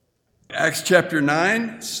Acts chapter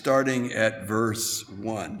 9, starting at verse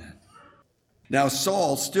 1. Now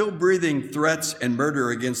Saul, still breathing threats and murder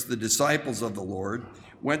against the disciples of the Lord,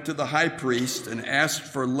 went to the high priest and asked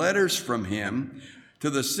for letters from him to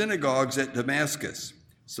the synagogues at Damascus,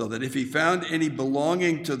 so that if he found any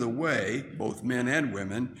belonging to the way, both men and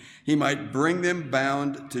women, he might bring them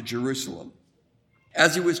bound to Jerusalem.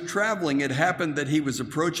 As he was traveling, it happened that he was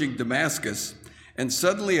approaching Damascus, and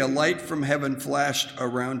suddenly a light from heaven flashed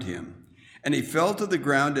around him. And he fell to the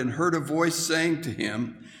ground and heard a voice saying to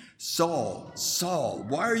him, "Saul, Saul,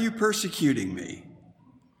 why are you persecuting me?"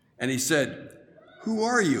 And he said, "Who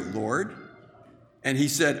are you, Lord?" And he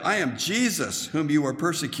said, "I am Jesus, whom you are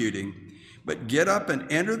persecuting. But get up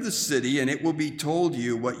and enter the city, and it will be told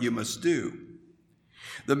you what you must do."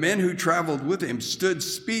 The men who traveled with him stood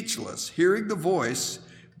speechless, hearing the voice,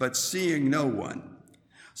 but seeing no one.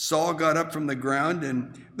 Saul got up from the ground,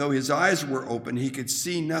 and though his eyes were open, he could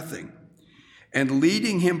see nothing. And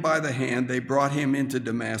leading him by the hand, they brought him into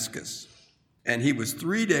Damascus. And he was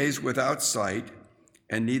 3 days without sight,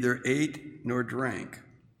 and neither ate nor drank.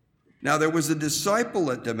 Now there was a disciple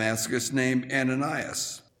at Damascus named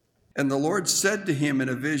Ananias. And the Lord said to him in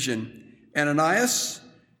a vision, "Ananias?"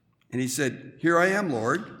 And he said, "Here I am,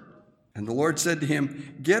 Lord." And the Lord said to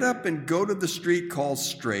him, "Get up and go to the street called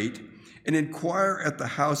Straight, and inquire at the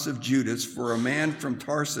house of Judas for a man from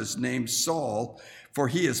Tarsus named Saul, for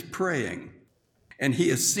he is praying. And he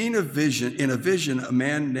has seen in a vision a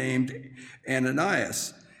man named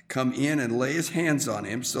Ananias come in and lay his hands on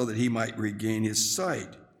him so that he might regain his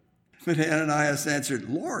sight." But Ananias answered,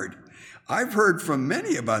 "Lord, I've heard from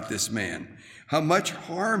many about this man, how much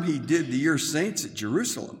harm he did to your saints at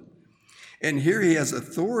Jerusalem. And here he has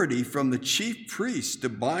authority from the chief priests to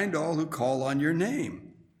bind all who call on your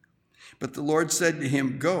name." But the Lord said to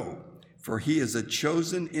him, "Go, for he is a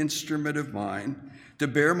chosen instrument of mine to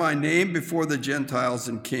bear my name before the Gentiles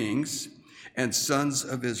and kings and sons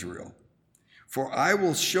of Israel. For I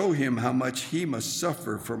will show him how much he must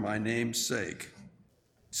suffer for my name's sake."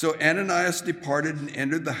 So Ananias departed and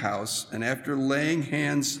entered the house, and after laying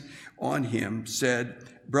hands on him, said,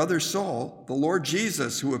 "Brother Saul, the Lord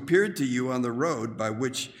Jesus, who appeared to you on the road by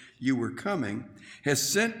which you were coming, has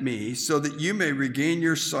sent me so that you may regain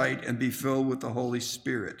your sight and be filled with the Holy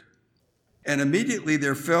Spirit." And immediately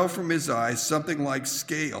there fell from his eyes something like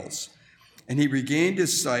scales, and he regained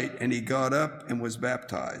his sight, and he got up and was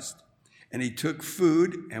baptized. And he took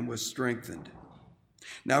food and was strengthened.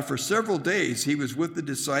 Now for several days he was with the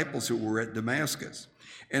disciples who were at Damascus.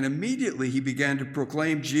 And immediately he began to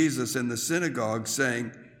proclaim Jesus in the synagogue,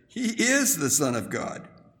 saying, "He is the Son of God."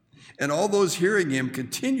 And all those hearing him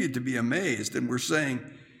continued to be amazed and were saying,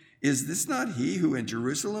 "Is this not he who in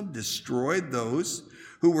Jerusalem destroyed those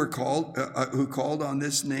who called on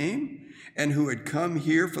this name, and who had come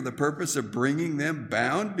here for the purpose of bringing them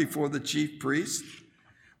bound before the chief priests?"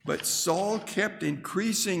 But Saul kept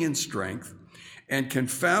increasing in strength and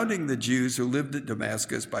confounding the Jews who lived at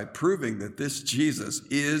Damascus by proving that this Jesus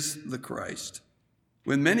is the Christ.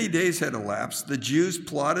 When many days had elapsed, the Jews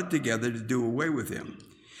plotted together to do away with him,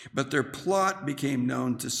 but their plot became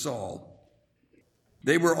known to Saul.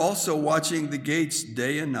 They were also watching the gates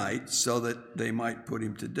day and night so that they might put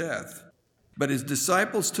him to death. But his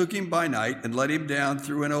disciples took him by night and let him down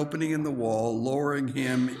through an opening in the wall, lowering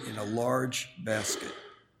him in a large basket.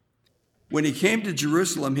 When he came to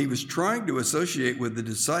Jerusalem, he was trying to associate with the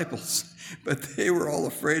disciples, but they were all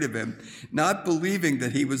afraid of him, not believing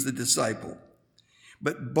that he was the disciple.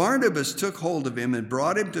 But Barnabas took hold of him and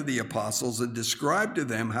brought him to the apostles and described to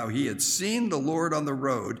them how he had seen the Lord on the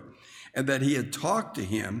road and that he had talked to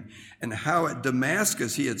him, and how at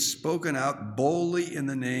Damascus he had spoken out boldly in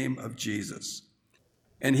the name of Jesus.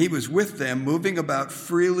 And he was with them, moving about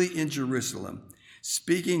freely in Jerusalem,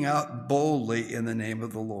 speaking out boldly in the name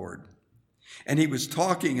of the Lord. And he was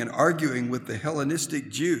talking and arguing with the Hellenistic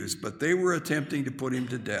Jews, but they were attempting to put him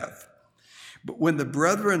to death. But when the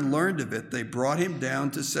brethren learned of it, they brought him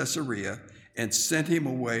down to Caesarea and sent him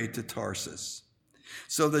away to Tarsus.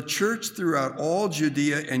 So the church throughout all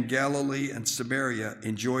Judea and Galilee and Samaria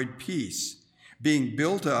enjoyed peace, being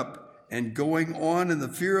built up and going on in the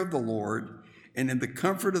fear of the Lord, and in the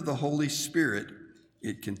comfort of the Holy Spirit,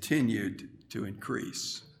 it continued to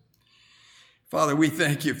increase. Father, we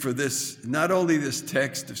thank you for this, not only this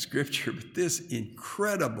text of Scripture, but this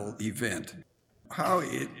incredible event, how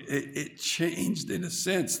it changed, in a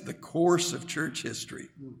sense, the course of church history.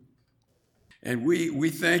 And we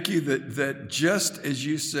thank you that just as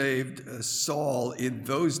you saved Saul in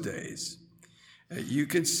those days, you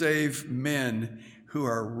can save men who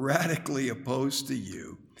are radically opposed to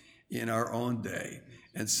you in our own day.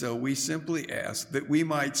 And so we simply ask that we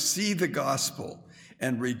might see the gospel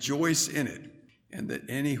and rejoice in it, and that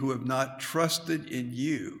any who have not trusted in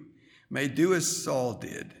you may do as Saul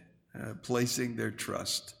did, placing their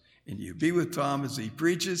trust in you. Be with Tom as he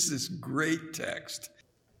preaches this great text.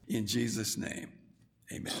 In Jesus' name,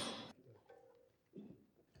 amen.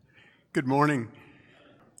 Good morning.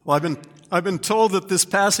 Well, I've been told that this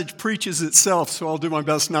passage preaches itself, so I'll do my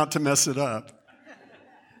best not to mess it up.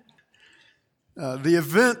 The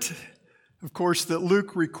event, of course, that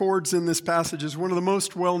Luke records in this passage is one of the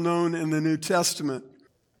most well-known in the New Testament.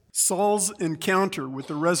 Saul's encounter with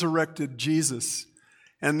the resurrected Jesus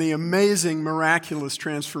and the amazing miraculous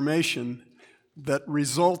transformation that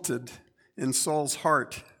resulted in Saul's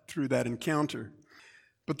heart through that encounter.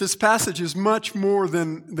 But this passage is much more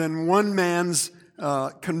than one man's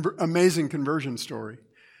amazing conversion story.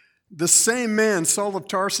 The same man, Saul of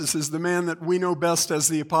Tarsus, is the man that we know best as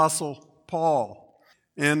the Apostle Paul.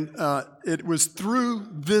 And it was through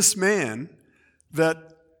this man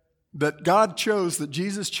that God chose, that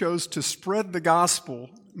Jesus chose to spread the gospel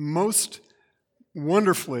most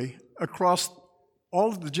wonderfully across all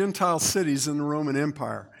of the Gentile cities in the Roman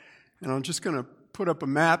Empire. And I'm just going to put up a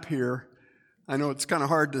map here. I know it's kind of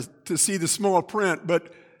hard to see the small print,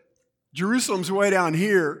 but Jerusalem's way down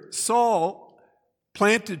here. Saul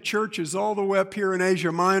planted churches all the way up here in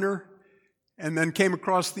Asia Minor, and then came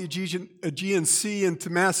across the Aegean Sea into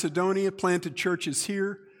Macedonia, planted churches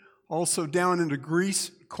here, also down into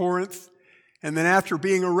Greece, Corinth. And then after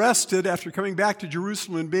coming back to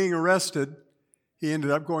Jerusalem and being arrested, he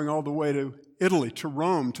ended up going all the way to Italy, to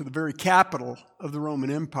Rome, to the very capital of the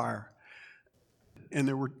Roman Empire. And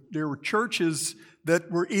there were churches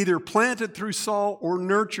that were either planted through Saul or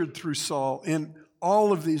nurtured through Saul in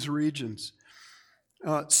all of these regions.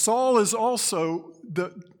 Saul is also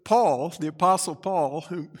the Apostle Paul,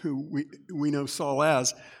 who we know Saul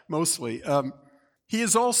as mostly. He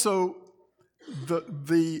is also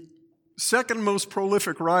the second most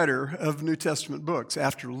prolific writer of New Testament books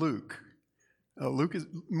after Luke. Luke is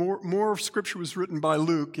more Scripture was written by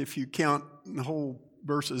Luke, if you count the whole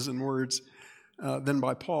verses and words, than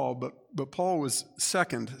by Paul. But Paul was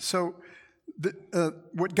second. So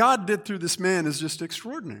what God did through this man is just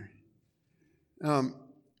extraordinary.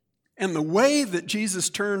 And the way that Jesus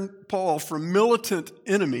turned Paul from militant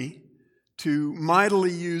enemy to mightily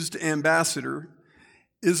used ambassador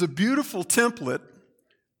is a beautiful template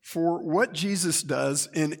for what Jesus does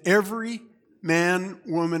in every man,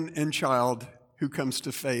 woman, and child who comes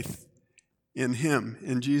to faith in him,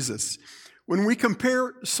 in Jesus. When we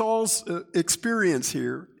compare Saul's experience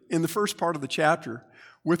here in the first part of the chapter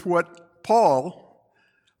with what Paul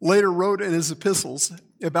later wrote in his epistles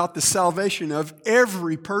about the salvation of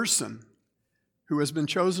every person who has been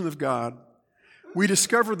chosen of God, we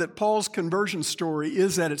discover that Paul's conversion story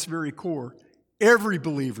is at its very core every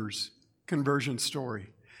believer's conversion story.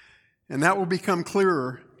 And that will become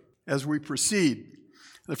clearer as we proceed.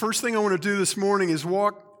 The first thing I want to do this morning is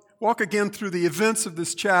walk again through the events of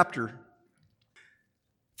this chapter.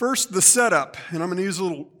 First, the setup, and I'm going to use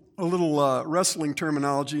a little wrestling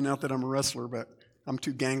terminology, not that I'm a wrestler, but I'm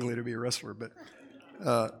too gangly to be a wrestler, but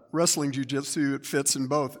wrestling jiu-jitsu, it fits in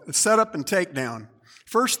both. Setup and takedown.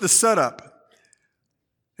 First, the setup,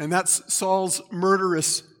 and that's Saul's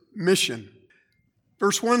murderous mission.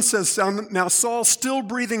 Verse 1 says, "Now Saul, still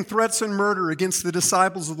breathing threats and murder against the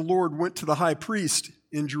disciples of the Lord, went to the high priest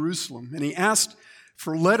in Jerusalem, and he asked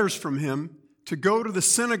for letters from him to go to the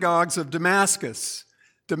synagogues of Damascus."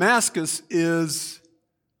 Damascus is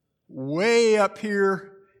way up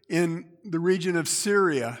here in the region of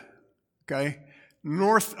Syria, okay,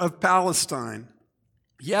 north of Palestine.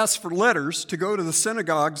 He asked for letters to go to the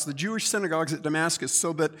synagogues, the Jewish synagogues at Damascus,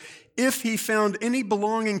 so that if he found any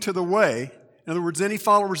belonging to the way, in other words, any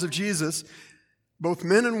followers of Jesus, both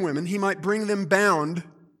men and women, he might bring them bound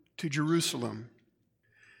to Jerusalem.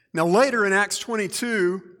 Now later in Acts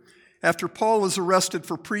 22, after Paul is arrested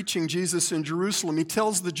for preaching Jesus in Jerusalem, he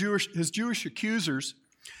tells his Jewish accusers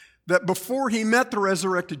that before he met the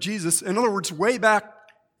resurrected Jesus, in other words, way back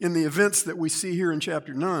in the events that we see here in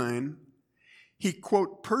chapter 9, he,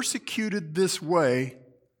 quote, persecuted this way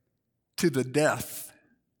to the death.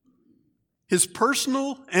 His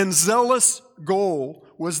personal and zealous goal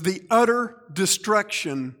was the utter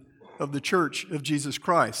destruction of the church of Jesus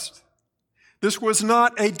Christ. This was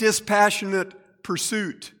not a dispassionate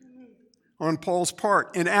pursuit on Paul's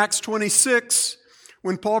part. In Acts 26,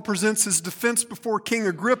 when Paul presents his defense before King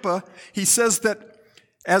Agrippa, he says that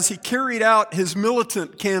as he carried out his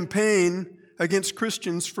militant campaign against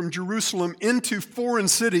Christians from Jerusalem into foreign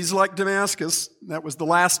cities like Damascus, that was the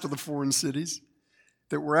last of the foreign cities,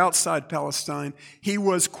 that were outside Palestine, he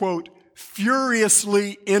was, quote,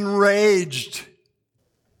 furiously enraged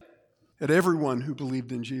at everyone who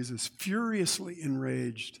believed in Jesus. Furiously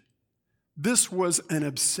enraged. This was an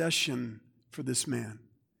obsession for this man.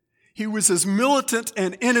 He was as militant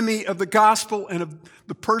an enemy of the gospel and of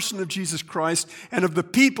the person of Jesus Christ and of the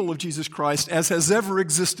people of Jesus Christ as has ever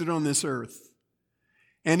existed on this earth.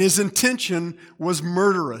 And his intention was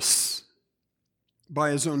murderous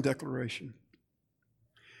by his own declaration.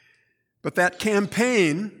 But that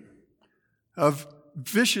campaign of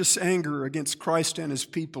vicious anger against Christ and his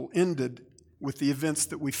people ended with the events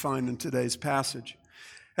that we find in today's passage.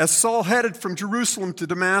 As Saul headed from Jerusalem to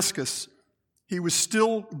Damascus, he was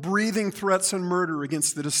still breathing threats and murder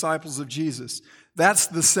against the disciples of Jesus. That's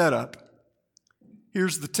the setup.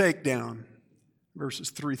 Here's the takedown,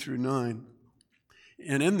 verses 3 through 9.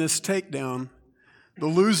 And in this takedown, the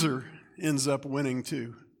loser ends up winning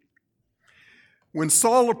too. When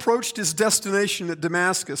Saul approached his destination at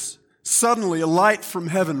Damascus, suddenly a light from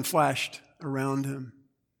heaven flashed around him.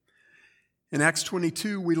 In Acts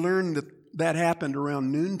 22, we learn that happened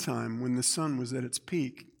around noontime when the sun was at its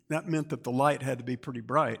peak. That meant that the light had to be pretty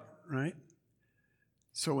bright, right?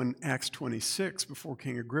 So in Acts 26, before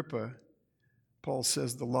King Agrippa, Paul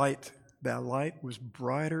says that light was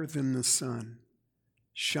brighter than the sun,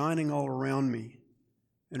 shining all around me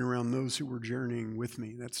and around those who were journeying with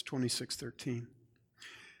me. That's 26:13.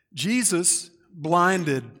 Jesus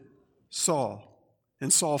blinded Saul,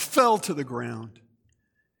 and Saul fell to the ground.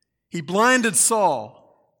 He blinded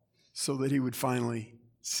Saul so that he would finally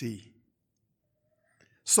see.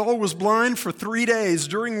 Saul was blind for 3 days,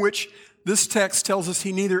 during which this text tells us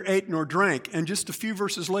he neither ate nor drank. And just a few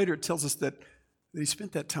verses later, it tells us that he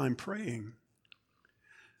spent that time praying.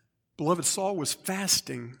 Beloved, Saul was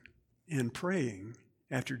fasting and praying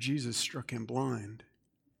after Jesus struck him blind.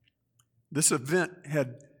 This event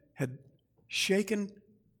had shaken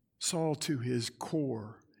Saul to his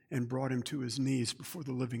core and brought him to his knees before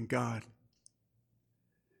the living God.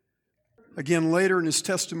 Again, later in his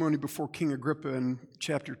testimony before King Agrippa in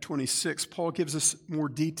chapter 26, Paul gives us more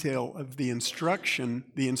detail of the instruction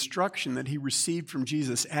that he received from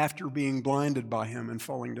Jesus after being blinded by him and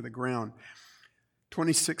falling to the ground.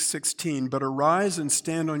 26:16, "But arise and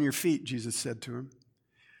stand on your feet," Jesus said to him.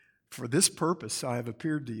 "For this purpose I have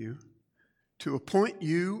appeared to you, to appoint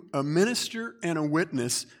you a minister and a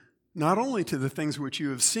witness, not only to the things which you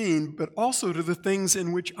have seen, but also to the things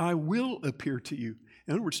in which I will appear to you."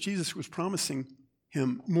 In other words, Jesus was promising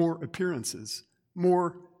him more appearances,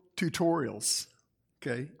 more tutorials,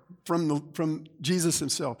 okay, from Jesus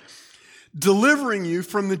himself. "Delivering you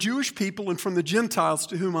from the Jewish people and from the Gentiles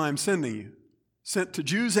to whom I am sending you," sent to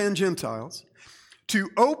Jews and Gentiles, "to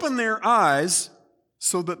open their eyes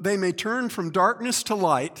so that they may turn from darkness to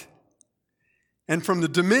light and from the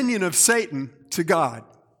dominion of Satan to God."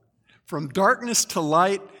 From darkness to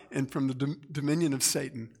light and from the dominion of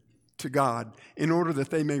Satan to God, in order that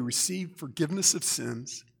they may receive forgiveness of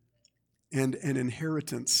sins and an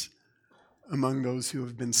inheritance among those who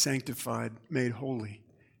have been sanctified, made holy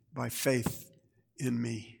by faith in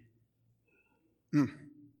me.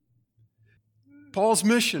 Paul's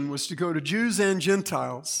mission was to go to Jews and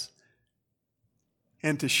Gentiles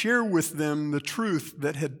and to share with them the truth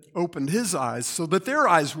that had opened his eyes so that their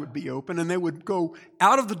eyes would be open and they would go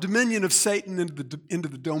out of the dominion of Satan into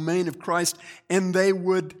the domain of Christ, and they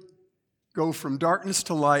would go from darkness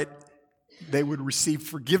to light. They would receive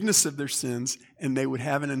forgiveness of their sins, and they would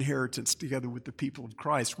have an inheritance together with the people of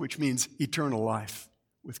Christ, which means eternal life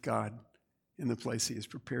with God in the place he has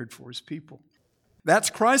prepared for his people. That's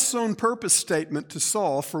Christ's own purpose statement to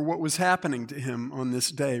Saul for what was happening to him on this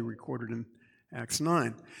day, recorded in Acts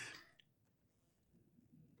 9.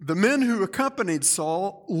 The men who accompanied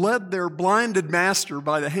Saul led their blinded master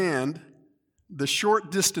by the hand the short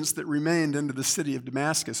distance that remained into the city of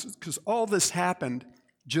Damascus, because all this happened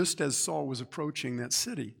just as Saul was approaching that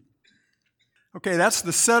city. Okay, that's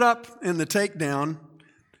the setup and the takedown.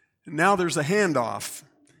 And now there's a handoff.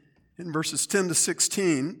 In verses 10 to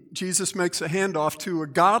 16, Jesus makes a handoff to a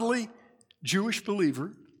godly Jewish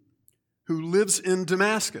believer who lives in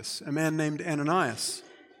Damascus, a man named Ananias.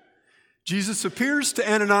 Jesus appears to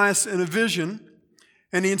Ananias in a vision,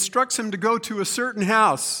 and he instructs him to go to a certain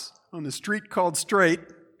house on the street called Straight,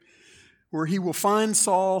 where he will find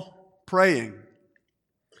Saul praying.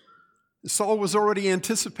 Saul was already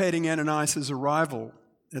anticipating Ananias' arrival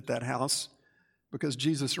at that house because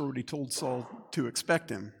Jesus already told Saul to expect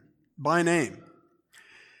him by name.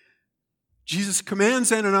 Jesus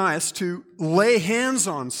commands Ananias to lay hands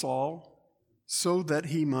on Saul so that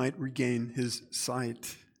he might regain his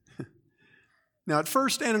sight. Now, at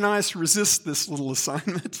first, Ananias resists this little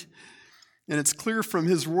assignment, and it's clear from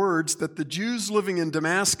his words that the Jews living in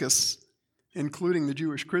Damascus, including the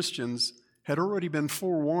Jewish Christians, had already been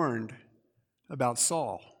forewarned about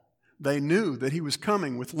Saul. They knew that he was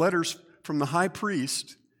coming with letters from the high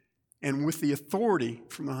priest and with the authority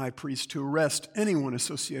from the high priest to arrest anyone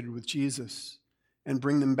associated with Jesus and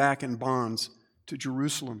bring them back in bonds to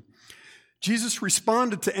Jerusalem. Jesus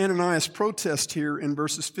responded to Ananias' protest here in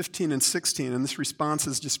verses 15 and 16, and this response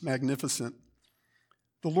is just magnificent.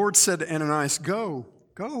 The Lord said to Ananias, "Go,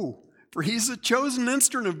 for he's a chosen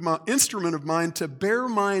instrument of mine to bear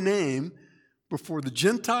my name before the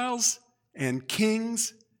Gentiles and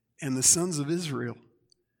kings and the sons of Israel.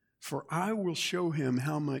 For I will show him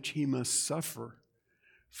how much he must suffer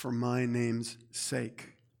for my name's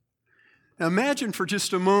sake." Now imagine for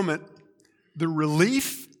just a moment the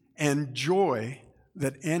relief and joy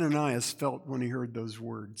that Ananias felt when he heard those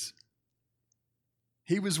words.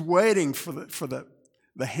 He was waiting for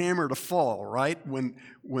the hammer to fall, right,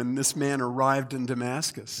 when this man arrived in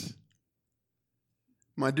Damascus.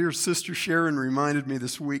 My dear sister Sharon reminded me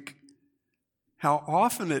this week how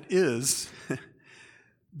often it is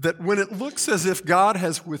that when it looks as if God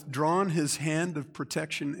has withdrawn his hand of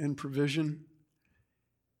protection and provision,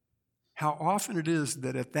 how often it is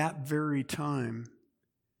that at that very time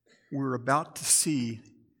we're about to see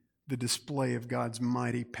the display of God's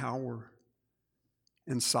mighty power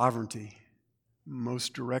and sovereignty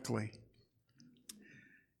most directly.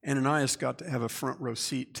 Ananias got to have a front row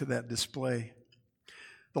seat to that display.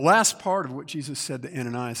 The last part of what Jesus said to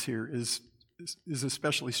Ananias here is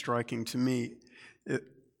especially striking to me.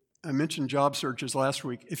 I mentioned job searches last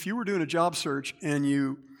week. If you were doing a job search and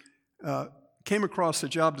you came across a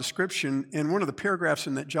job description, and one of the paragraphs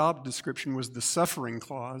in that job description was the suffering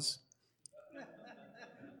clause,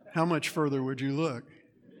 how much further would you look?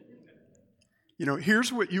 You know,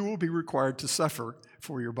 here's what you will be required to suffer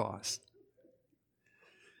for your boss.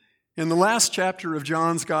 In the last chapter of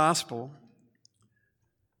John's Gospel,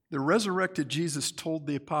 the resurrected Jesus told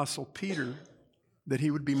the Apostle Peter that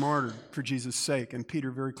he would be martyred for Jesus' sake, and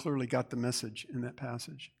Peter very clearly got the message in that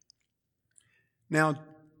passage. Now,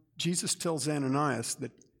 Jesus tells Ananias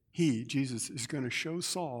that Jesus, is going to show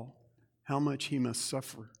Saul how much he must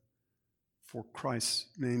suffer for Christ's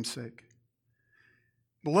name's sake.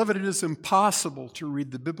 Beloved, it is impossible to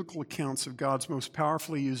read the biblical accounts of God's most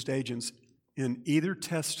powerfully used agents in either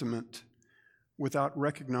testament without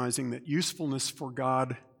recognizing that usefulness for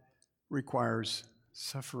God requires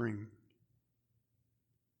suffering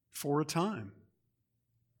for a time.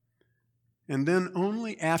 And then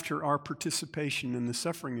only after our participation in the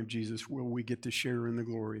suffering of Jesus will we get to share in the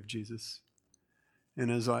glory of Jesus.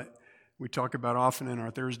 And as we talk about often in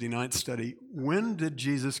our Thursday night study, when did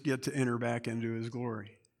Jesus get to enter back into his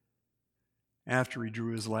glory? After he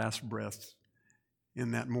drew his last breath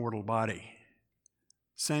in that mortal body.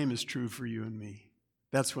 Same is true for you and me.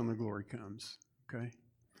 That's when the glory comes, okay?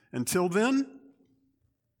 Until then,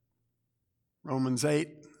 Romans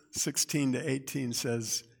 8:16-18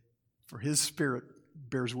 says, "For his Spirit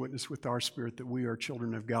bears witness with our spirit that we are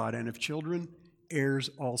children of God, and if children, heirs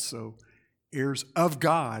also, heirs of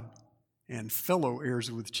God, and fellow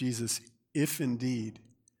heirs with Jesus, if indeed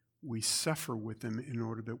we suffer with him in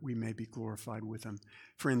order that we may be glorified with him."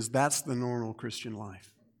 Friends, that's the normal Christian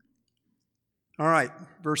life. All right,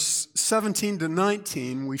 verse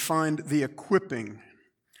 17-19, we find the equipping.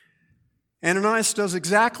 Ananias does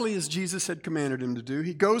exactly as Jesus had commanded him to do.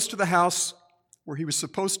 He goes to the house where he was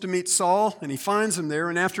supposed to meet Saul, and he finds him there.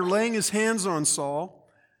 And after laying his hands on Saul,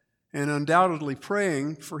 and undoubtedly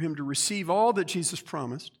praying for him to receive all that Jesus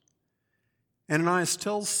promised, Ananias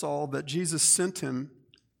tells Saul that Jesus sent him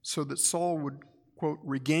so that Saul would, quote,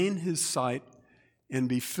 regain his sight and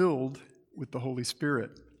be filled with the Holy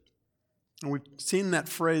Spirit. And we've seen that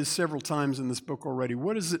phrase several times in this book already.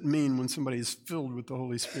 What does it mean when somebody is filled with the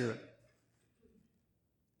Holy Spirit?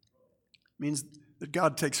 It means that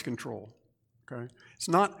God takes control. Okay?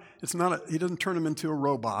 He doesn't turn him into a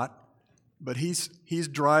robot, but he's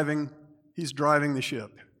driving the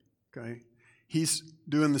ship. Okay? He's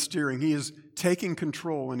doing the steering. He is taking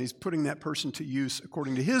control, and he's putting that person to use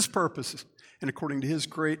according to his purposes and according to his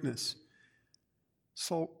greatness.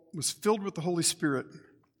 Saul was filled with the Holy Spirit.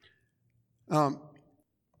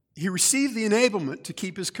 He received the enablement to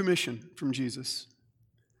keep his commission from Jesus.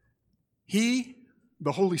 He,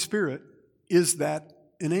 the Holy Spirit, is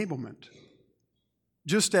that enablement,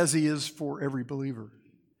 just as he is for every believer.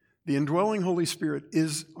 The indwelling Holy Spirit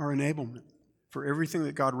is our enablement for everything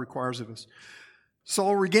that God requires of us.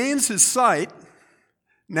 Saul regains his sight,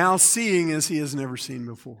 now seeing as he has never seen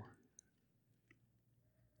before.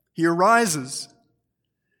 He arises,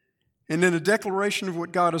 and in a declaration of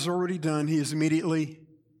what God has already done, he is immediately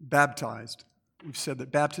baptized. We've said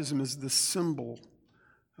that baptism is the symbol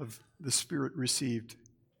of the Spirit received,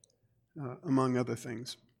 among other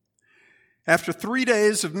things. After 3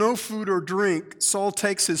 days of no food or drink, Saul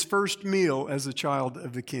takes his first meal as a child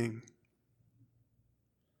of the king.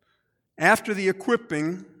 After the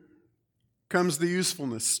equipping comes the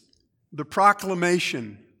usefulness, the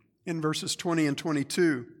proclamation in verses 20 and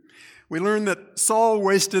 22. We learn that Saul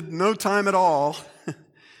wasted no time at all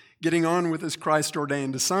getting on with his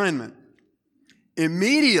Christ-ordained assignment.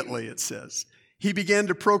 Immediately, it says, he began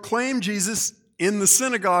to proclaim Jesus in the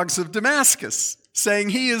synagogues of Damascus, saying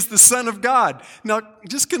he is the Son of God. Now,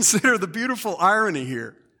 just consider the beautiful irony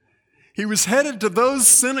here. He was headed to those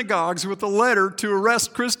synagogues with a letter to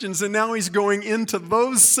arrest Christians, and now he's going into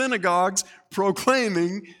those synagogues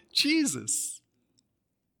proclaiming Jesus.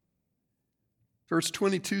 Verse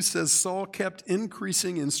 22 says, Saul kept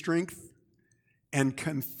increasing in strength and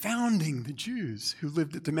confounding the Jews who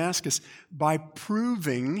lived at Damascus by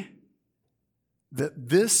proving that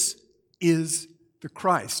this is the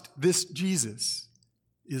Christ. This Jesus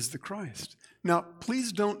is the Christ. Now,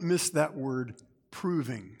 please don't miss that word,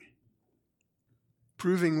 proving.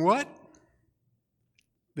 Proving what?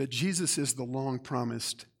 That Jesus is the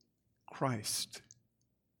long-promised Christ.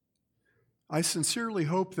 I sincerely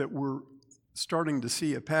hope that we're starting to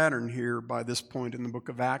see a pattern here by this point in the book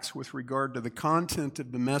of Acts with regard to the content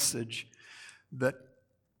of the message that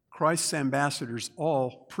Christ's ambassadors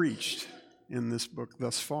all preached in this book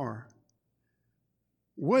thus far.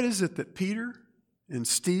 What is it that Peter and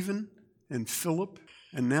Stephen and Philip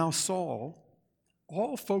and now Saul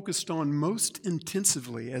all focused on most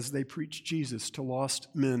intensively as they preached Jesus to lost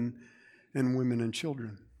men and women and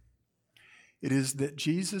children? It is that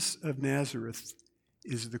Jesus of Nazareth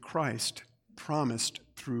is the Christ promised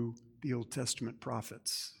through the Old Testament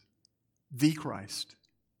prophets. The Christ.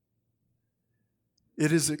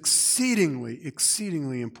 It is exceedingly,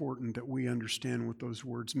 exceedingly important that we understand what those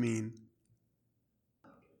words mean.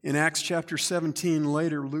 In Acts chapter 17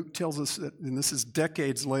 later, Luke tells us that, and this is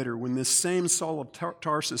decades later, when this same Saul of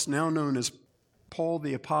Tarsus, now known as Paul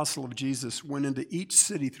the Apostle of Jesus, went into each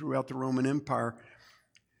city throughout the Roman Empire.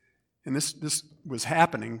 And this was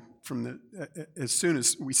happening as soon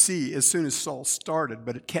as Saul started,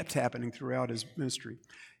 but it kept happening throughout his ministry.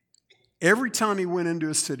 Every time he went into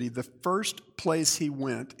a city, the first place he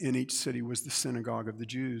went in each city was the synagogue of the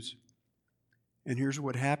Jews. And here's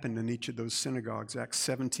what happened in each of those synagogues, Acts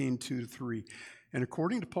 17, 2-3. And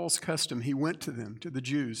according to Paul's custom, he went to them, to the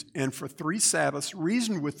Jews, and for 3 Sabbaths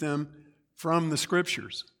reasoned with them from the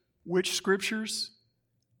Scriptures. Which Scriptures?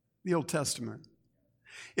 The Old Testament.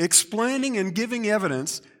 Explaining and giving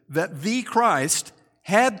evidence that the Christ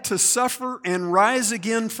had to suffer and rise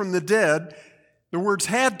again from the dead. The words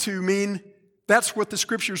had to mean that's what the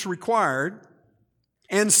Scriptures required.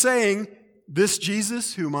 And saying, this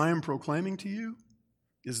Jesus whom I am proclaiming to you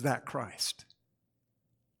is that Christ.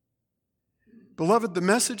 Beloved, the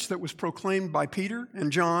message that was proclaimed by Peter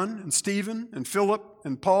and John and Stephen and Philip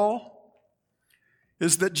and Paul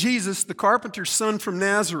is that Jesus, the carpenter's son from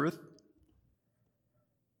Nazareth,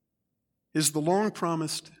 is the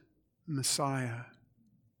long-promised Messiah.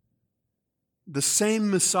 The same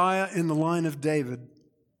Messiah in the line of David,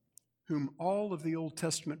 whom all of the Old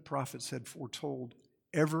Testament prophets had foretold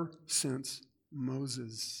ever since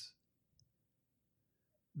Moses.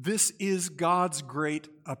 This is God's great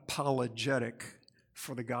apologetic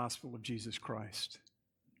for the gospel of Jesus Christ.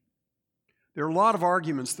 There are a lot of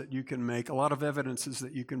arguments that you can make, a lot of evidences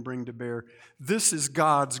that you can bring to bear. This is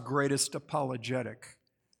God's greatest apologetic.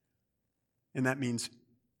 And that means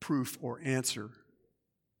proof or answer.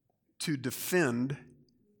 To defend,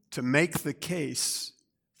 to make the case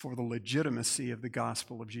for the legitimacy of the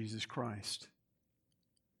gospel of Jesus Christ.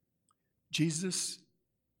 Jesus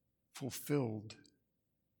fulfilled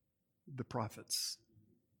the prophets.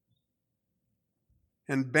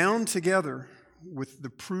 And bound together with the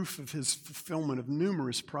proof of his fulfillment of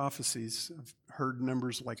numerous prophecies, I've heard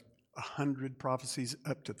numbers like 100 prophecies,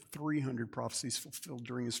 up to 300 prophecies fulfilled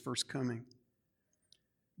during his first coming.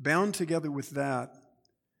 Bound together with that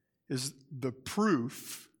is the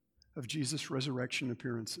proof of Jesus' resurrection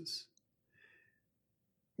appearances.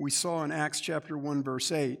 We saw in Acts chapter 1, verse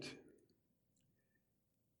 8,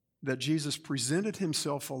 that Jesus presented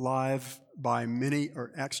himself alive by many,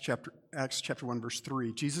 or Acts chapter 1, verse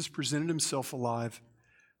 3, Jesus presented himself alive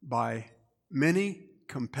by many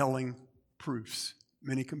compelling proofs.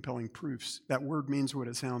 Many compelling proofs. That word means what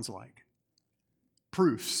it sounds like.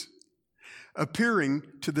 Proofs. appearing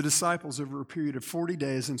to the disciples over a period of 40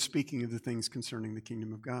 days and speaking of the things concerning the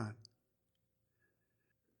kingdom of God.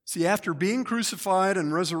 See, after being crucified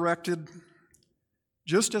and resurrected,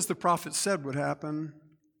 just as the prophet said would happen,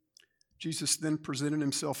 Jesus then presented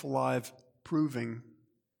himself alive, proving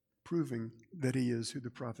that he is who the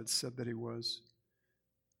prophets said that he was.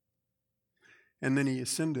 And then he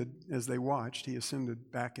ascended, as they watched, he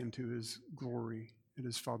ascended back into his glory at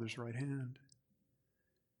his Father's right hand.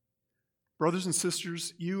 Brothers and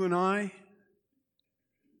sisters, you and I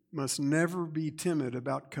must never be timid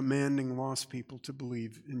about commanding lost people to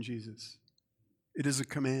believe in Jesus. It is a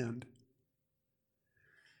command.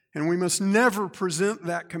 And we must never present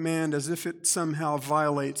that command as if it somehow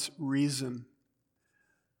violates reason.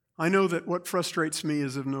 I know that what frustrates me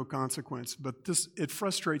is of no consequence, but it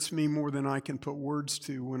frustrates me more than I can put words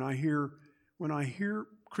to when I hear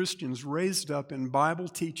Christians raised up in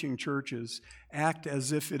Bible-teaching churches act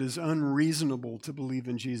as if it is unreasonable to believe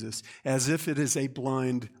in Jesus, as if it is a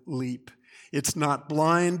blind leap. It's not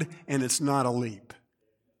blind and it's not a leap.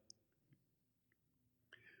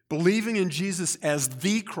 Believing in Jesus as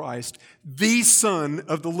the Christ, the Son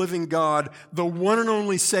of the living God, the one and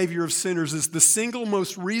only Savior of sinners, is the single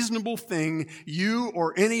most reasonable thing you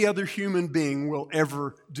or any other human being will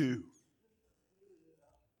ever do.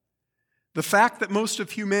 The fact that most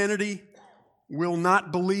of humanity will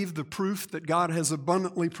not believe the proof that God has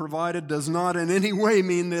abundantly provided does not in any way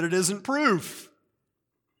mean that it isn't proof.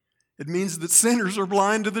 It means that sinners are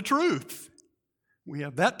blind to the truth. We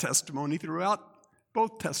have that testimony throughout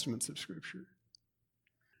both testaments of Scripture.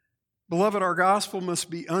 Beloved, our gospel must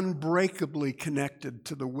be unbreakably connected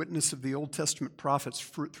to the witness of the Old Testament prophets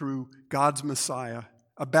through God's Messiah,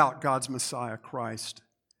 about God's Messiah, Christ,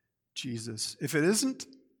 Jesus. If it isn't,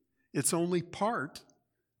 it's only part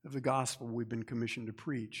of the gospel we've been commissioned to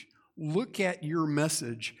preach. Look at your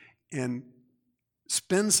message and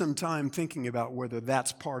spend some time thinking about whether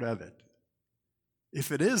that's part of it.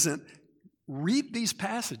 If it isn't, read these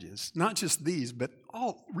passages, not just these, but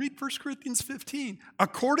read 1 Corinthians 15.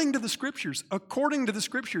 According to the Scriptures,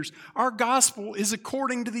 our gospel is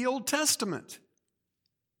according to the Old Testament.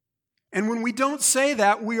 And when we don't say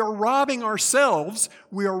that, we are robbing ourselves,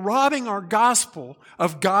 we are robbing our gospel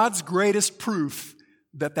of God's greatest proof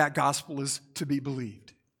that that gospel is to be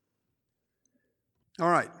believed. All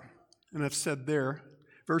right, and I've said there,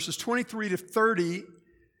 verses 23 to 30,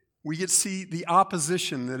 we get to see the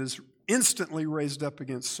opposition that is instantly raised up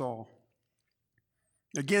against Saul.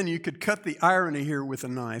 Again, you could cut the irony here with a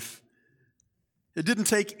knife. It didn't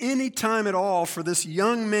take any time at all for this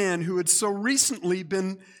young man who had so recently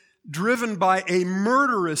been driven by a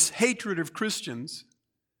murderous hatred of Christians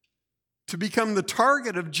to become the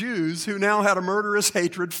target of Jews who now had a murderous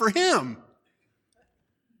hatred for him.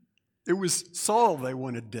 It was Saul they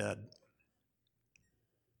wanted dead.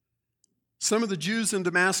 Some of the Jews in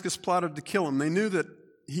Damascus plotted to kill him. They knew that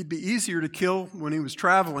he'd be easier to kill when he was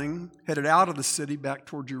traveling, headed out of the city back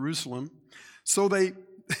toward Jerusalem. So they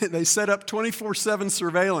set up 24/7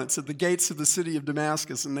 surveillance at the gates of the city of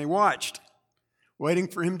Damascus, and they watched, waiting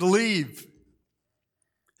for him to leave.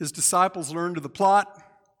 His disciples learned of the plot,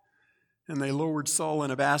 and they lowered Saul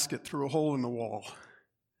in a basket through a hole in the wall.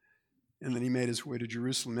 And then he made his way to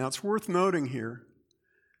Jerusalem. Now, it's worth noting here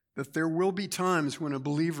that there will be times when a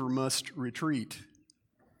believer must retreat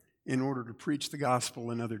in order to preach the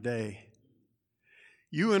gospel another day.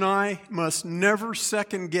 You and I must never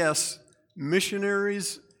second-guess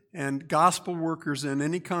missionaries and gospel workers in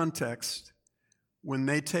any context when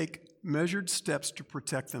they take measured steps to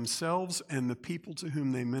protect themselves and the people to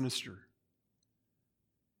whom they minister.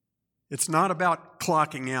 It's not about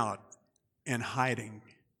clocking out and hiding.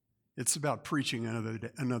 It's about preaching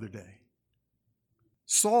another day.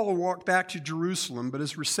 Saul walked back to Jerusalem, but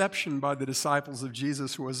his reception by the disciples of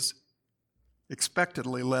Jesus was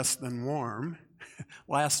expectedly less than warm.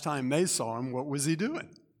 Last time they saw him, what was he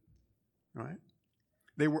doing? Right?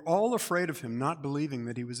 They were all afraid of him, not believing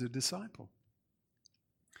that he was a disciple.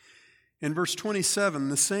 In verse 27,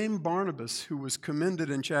 the same Barnabas who was commended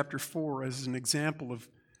in chapter 4 as an example of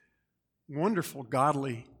wonderful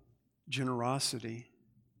godly generosity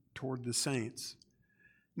toward the saints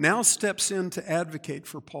now steps in to advocate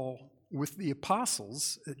for Paul with the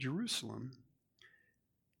apostles at Jerusalem.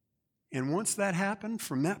 And once that happened,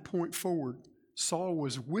 from that point forward, Saul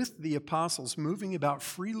was with the apostles, moving about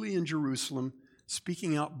freely in Jerusalem,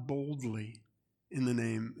 speaking out boldly in the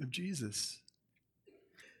name of Jesus.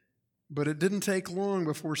 But it didn't take long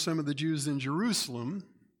before some of the Jews in Jerusalem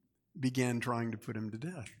began trying to put him to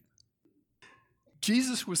death.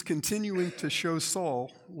 Jesus was continuing to show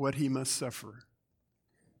Saul what he must suffer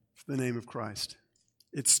for the name of Christ.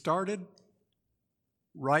 It started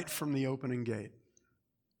right from the opening gate.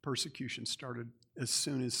 Persecution started as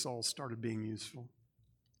soon as Saul started being useful.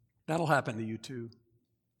 That'll happen to you too.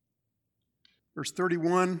 Verse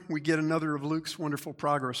 31, we get another of Luke's wonderful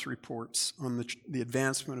progress reports on the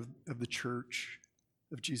advancement of the church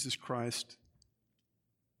of Jesus Christ.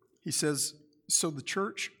 He says, so the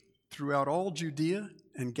church throughout all Judea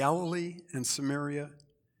and Galilee and Samaria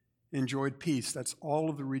enjoyed peace. That's all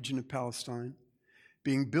of the region of Palestine,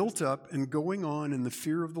 being built up and going on in the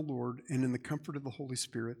fear of the Lord and in the comfort of the Holy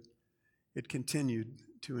Spirit. It continued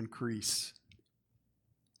to increase.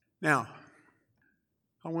 Now,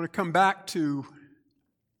 I want to come back to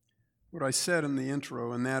what I said in the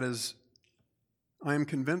intro, and that is, I am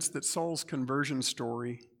convinced that Saul's conversion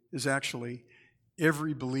story is actually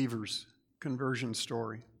every believer's conversion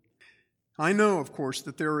story. I know, of course,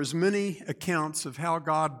 that there are as many accounts of how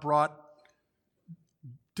God brought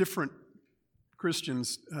different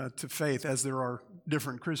Christians to faith as there are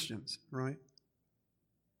different Christians, right?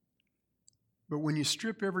 But when you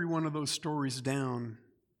strip every one of those stories down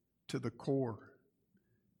to the core,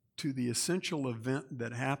 to the essential event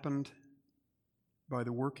that happened by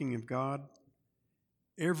the working of God,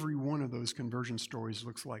 every one of those conversion stories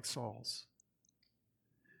looks like Saul's.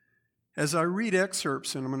 As I read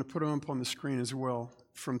excerpts, and I'm going to put them up on the screen as well,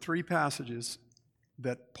 from 3 passages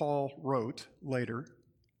that Paul wrote later,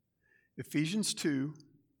 Ephesians 2,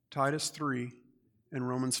 Titus 3, and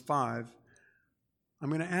Romans 5, I'm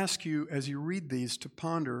going to ask you, as you read these, to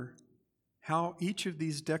ponder how each of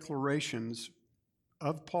these declarations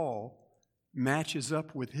of Paul matches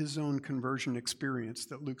up with his own conversion experience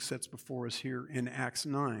that Luke sets before us here in Acts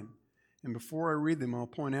 9. And before I read them, I'll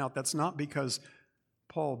point out that's not because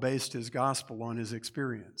Paul based his gospel on his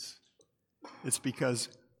experience. It's because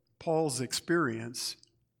Paul's experience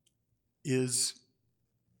is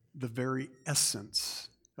the very essence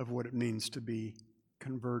of what it means to be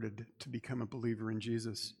converted, to become a believer in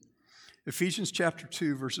Jesus. Ephesians chapter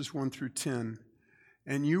 2, verses 1 through 10.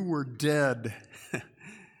 And you were dead.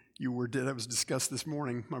 You were dead. That was discussed this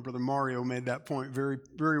morning. My brother Mario made that point very,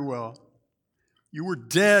 very well. You were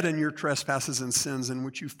dead in your trespasses and sins in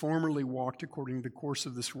which you formerly walked according to the course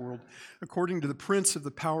of this world, according to the prince of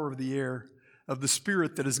the power of the air, of the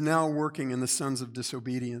spirit that is now working in the sons of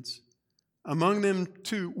disobedience. Among them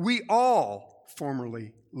too, we all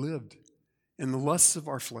formerly lived in the lusts of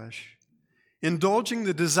our flesh, indulging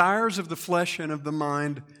the desires of the flesh and of the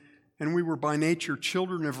mind, and we were by nature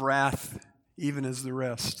children of wrath, even as the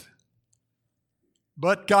rest.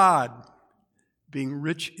 But God, being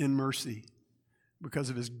rich in mercy, because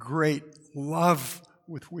of his great love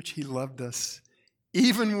with which he loved us,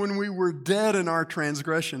 even when we were dead in our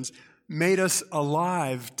transgressions, made us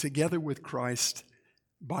alive together with Christ.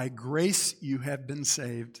 By grace you have been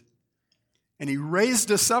saved. And he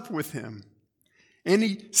raised us up with him, and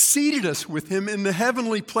he seated us with him in the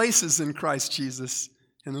heavenly places in Christ Jesus.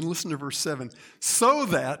 And then listen to verse 7. So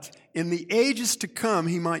that in the ages to come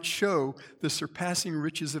he might show the surpassing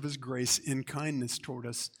riches of his grace in kindness toward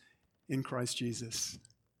us in Christ Jesus.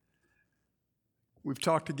 We've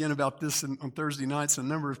talked again about this on Thursday nights a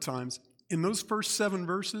number of times. In those first 7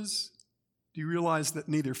 verses, do you realize that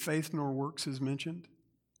neither faith nor works is mentioned?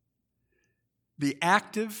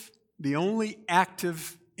 The only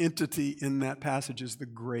active entity in that passage is the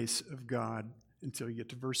grace of God until you get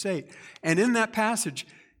to verse 8. And in that passage,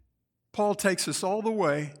 Paul takes us all the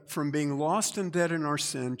way from being lost and dead in our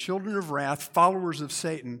sin, children of wrath, followers of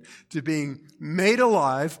Satan, to being made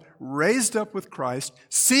alive, raised up with Christ,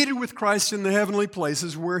 seated with Christ in the heavenly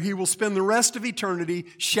places where he will spend the rest of eternity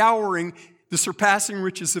showering the surpassing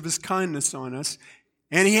riches of his kindness on us.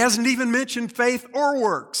 And he hasn't even mentioned faith or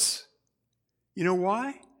works. You know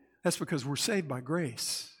why? That's because we're saved by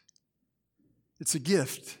grace. It's a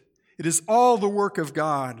gift. It is all the work of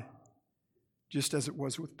God, just as it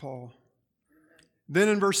was with Paul. Then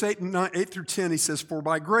in verse 8 through 10, he says, for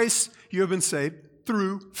by grace you have been saved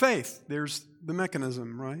through faith. There's the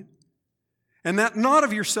mechanism, right? And that not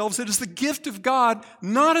of yourselves, it is the gift of God,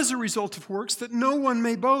 not as a result of works, that no one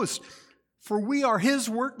may boast. For we are his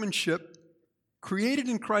workmanship, created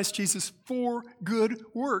in Christ Jesus for good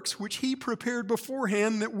works, which he prepared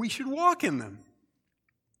beforehand that we should walk in them.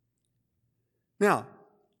 Now,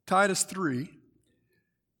 Titus 3,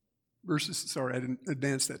 I didn't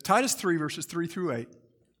advance that. Titus 3, verses 3 through 8.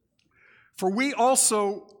 For we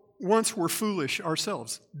also once were foolish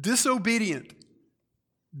ourselves, disobedient,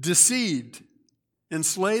 deceived,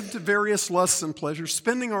 enslaved to various lusts and pleasures,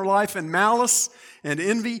 spending our life in malice and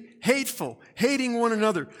envy, hateful, hating one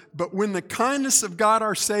another. But when the kindness of God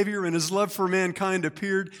our Savior and His love for mankind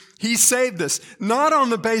appeared, He saved us, not on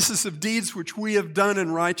the basis of deeds which we have done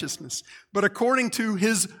in righteousness, but according to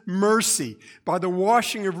His mercy, by the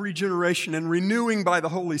washing of regeneration and renewing by the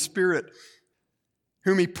Holy Spirit,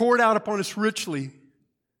 whom He poured out upon us richly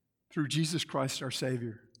through Jesus Christ our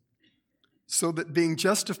Savior, so that being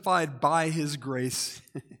justified by His grace,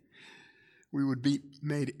 we would be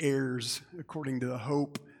made heirs according to the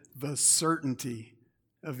hope, the certainty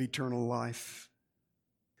of eternal life.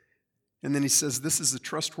 And then he says, this is a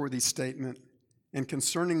trustworthy statement, and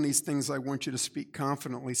concerning these things I want you to speak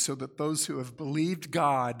confidently, so that those who have believed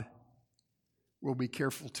God will be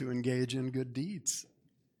careful to engage in good deeds.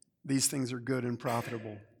 These things are good and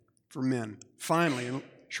profitable for men. Finally, in a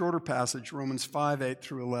shorter passage, Romans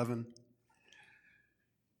 5:8-11.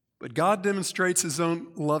 But God demonstrates His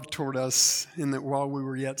own love toward us in that while we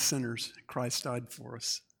were yet sinners, Christ died for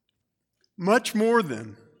us. Much more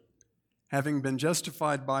then, having been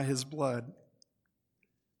justified by His blood,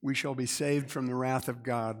 we shall be saved from the wrath of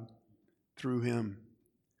God through Him.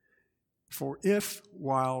 For if,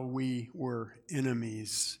 while we were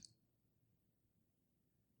enemies,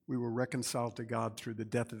 we were reconciled to God through the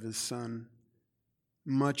death of His Son,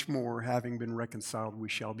 much more, having been reconciled, we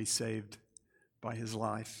shall be saved by His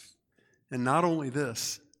life. And not only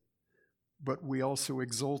this, but we also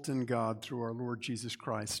exult in God through our Lord Jesus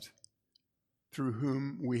Christ, through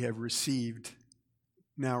whom we have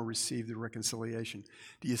now received the reconciliation.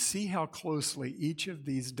 Do you see how closely each of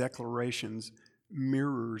these declarations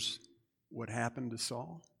mirrors what happened to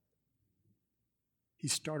Saul? He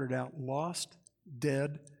started out lost,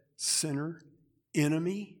 dead, sinner,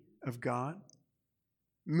 enemy of God,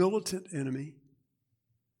 militant enemy,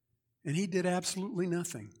 and he did absolutely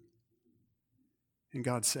nothing. And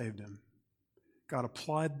God saved him. God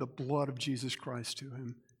applied the blood of Jesus Christ to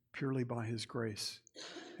him purely by His grace.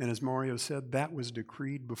 And as Mario said, that was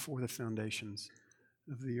decreed before the foundations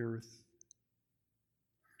of the earth.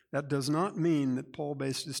 That does not mean that Paul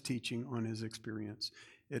based his teaching on his experience.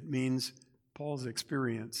 It means Paul's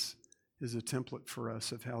experience is a template for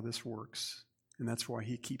us of how this works. And that's why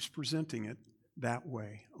he keeps presenting it that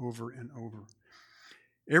way over and over.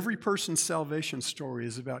 Every person's salvation story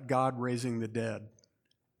is about God raising the dead.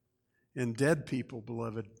 And dead people,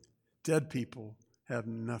 beloved, dead people have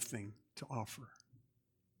nothing to offer.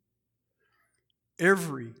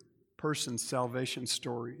 Every person's salvation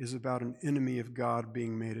story is about an enemy of God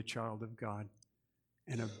being made a child of God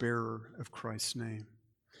and a bearer of Christ's name.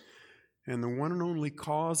 And the one and only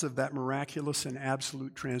cause of that miraculous and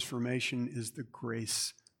absolute transformation is the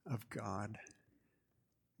grace of God.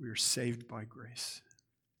 We are saved by grace.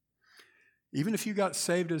 Even if you got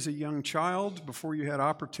saved as a young child before you had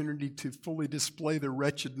opportunity to fully display the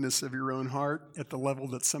wretchedness of your own heart at the level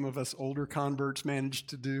that some of us older converts managed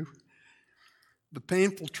to do, the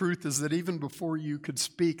painful truth is that even before you could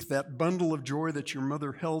speak, that bundle of joy that your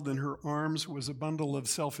mother held in her arms was a bundle of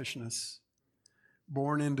selfishness,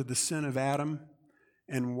 born into the sin of Adam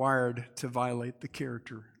and wired to violate the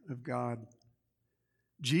character of God.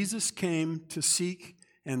 Jesus came to seek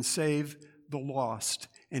and save the lost,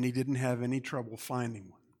 and He didn't have any trouble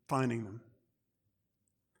finding them.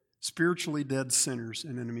 Spiritually dead sinners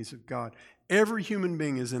and enemies of God. Every human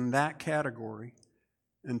being is in that category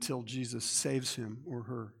until Jesus saves him or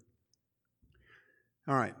her.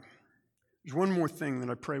 All right. There's one more thing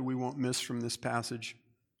that I pray we won't miss from this passage.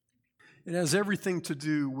 It has everything to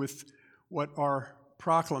do with what our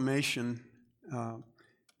proclamation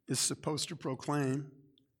is supposed to proclaim,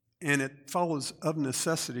 and it follows of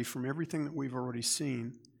necessity from everything that we've already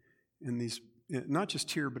seen in these, not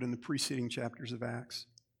just here, but in the preceding chapters of Acts.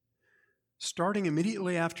 Starting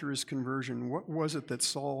immediately after his conversion, what was it that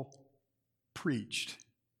Saul preached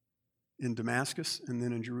in Damascus and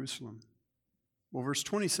then in Jerusalem? Well, verse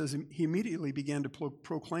 20 says he immediately began to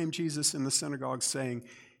proclaim Jesus in the synagogue, saying,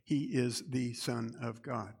 He is the Son of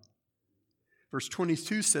God. Verse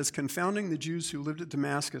 22 says, confounding the Jews who lived at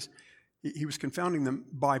Damascus, he was confounding them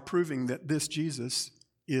by proving that this Jesus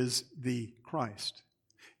is the Christ.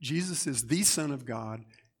 Jesus is the Son of God.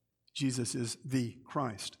 Jesus is the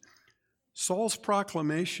Christ. Saul's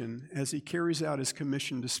proclamation, as he carries out his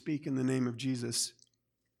commission to speak in the name of Jesus,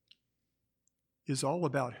 is all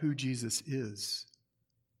about who Jesus is.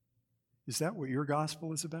 Is that what your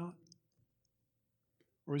gospel is about?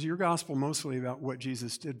 Or is your gospel mostly about what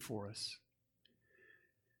Jesus did for us?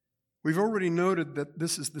 We've already noted that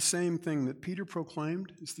this is the same thing that Peter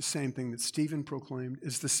proclaimed, it's the same thing that Stephen proclaimed,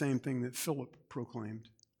 it's the same thing that Philip proclaimed.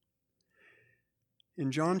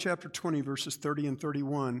 In John chapter 20, verses 30 and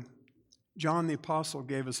 31, John the Apostle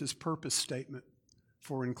gave us his purpose statement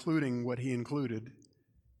for including what he included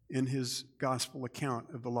in his gospel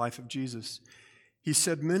account of the life of Jesus. He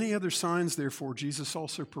said, "Many other signs, therefore, Jesus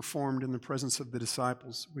also performed in the presence of the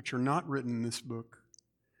disciples, which are not written in this book.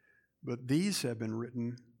 But these have been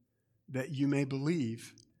written that you may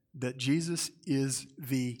believe that Jesus is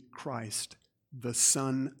the Christ, the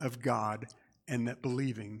Son of God, and that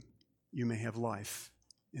believing you may have life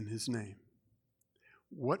in his name."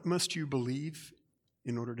 What must you believe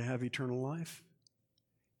in order to have eternal life?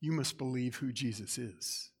 You must believe who Jesus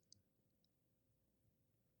is.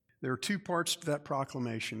 There are two parts to that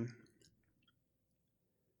proclamation: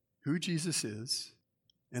 who Jesus is,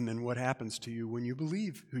 and then what happens to you when you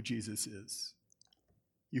believe who Jesus is.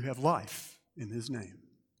 You have life in his name.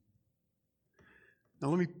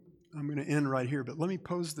 Now I'm going to end right here, but let me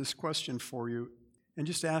pose this question for you and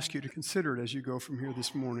just ask you to consider it as you go from here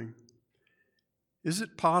this morning. Is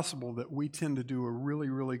it possible that we tend to do a really,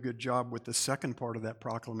 really good job with the second part of that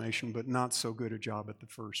proclamation, but not so good a job at the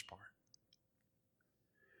first part?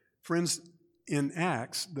 Friends, in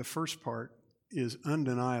Acts, the first part is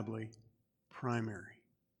undeniably primary.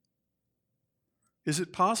 Is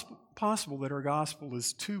it possible that our gospel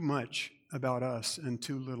is too much about us and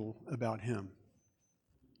too little about him?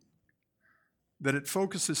 That it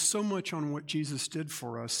focuses so much on what Jesus did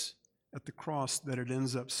for us at the cross that it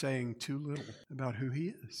ends up saying too little about who he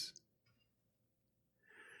is?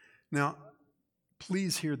 Now,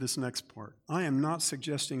 please hear this next part. I am not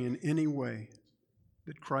suggesting in any way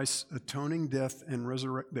that Christ's atoning death and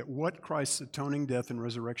what Christ's atoning death and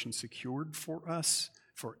resurrection secured for us,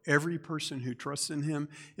 for every person who trusts in him,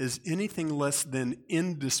 is anything less than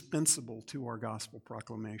indispensable to our gospel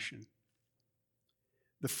proclamation.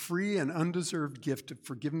 The free and undeserved gift of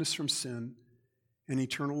forgiveness from sin and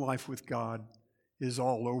eternal life with God is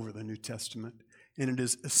all over the New Testament, and it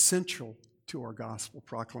is essential to our gospel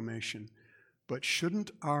proclamation. But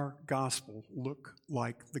shouldn't our gospel look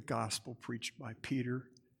like the gospel preached by Peter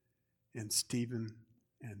and Stephen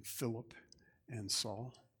and Philip and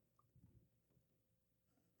Saul?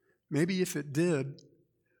 Maybe if it did,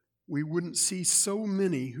 we wouldn't see so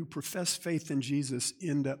many who profess faith in Jesus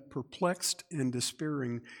end up perplexed and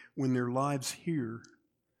despairing when their lives here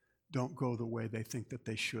don't go the way they think that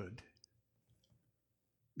they should.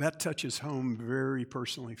 That touches home very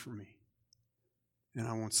personally for me. And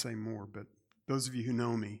I won't say more, but those of you who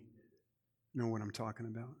know me know what I'm talking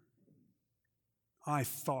about. I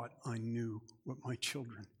thought I knew what my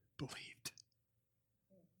children believed.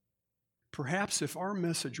 Perhaps if our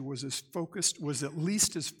message was at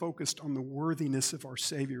least as focused on the worthiness of our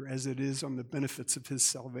Savior as it is on the benefits of his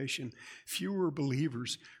salvation, fewer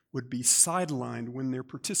believers would be sidelined when their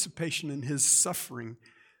participation in his suffering,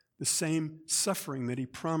 the same suffering that he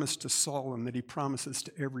promised to Saul and that he promises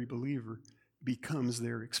to every believer, becomes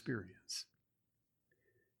their experience.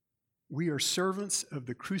 We are servants of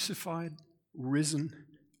the crucified, risen,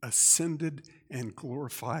 ascended, and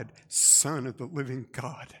glorified Son of the living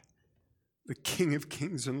God, the King of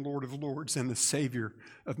kings and Lord of lords, and the Savior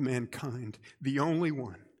of mankind, the only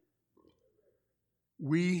one.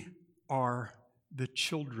 We are the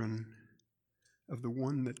children of the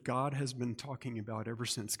one that God has been talking about ever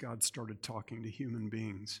since God started talking to human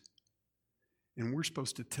beings. And we're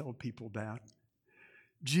supposed to tell people that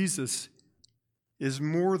Jesus is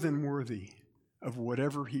more than worthy of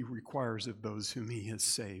whatever he requires of those whom he has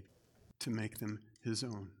saved to make them his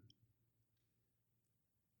own.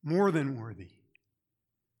 More than worthy.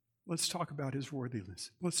 Let's talk about his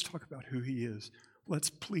worthiness. Let's talk about who he is. Let's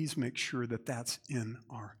please make sure that that's in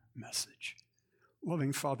our message.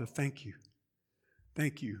 Loving Father, thank you.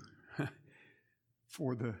 Thank you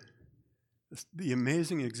for the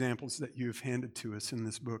amazing examples that you have handed to us in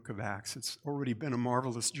this book of Acts. It's already been a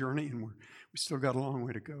marvelous journey, and we still got a long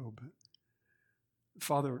way to go. But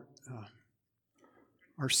Father,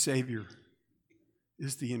 our Savior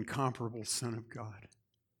is the incomparable Son of God,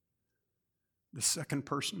 the second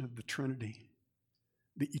person of the Trinity,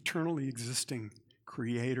 the eternally existing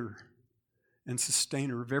creator and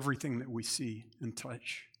sustainer of everything that we see and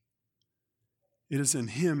touch. It is in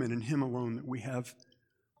him and in him alone that we have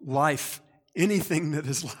life, anything that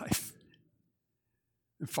is life.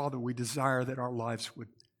 And Father, we desire that our lives would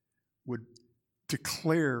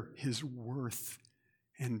declare his worth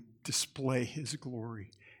and display his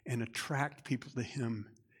glory and attract people to him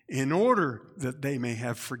in order that they may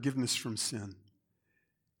have forgiveness from sin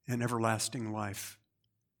and everlasting life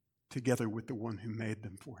together with the one who made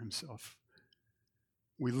them for himself.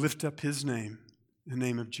 We lift up his name, the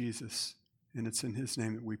name of Jesus, and it's in his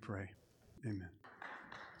name that we pray. Amen.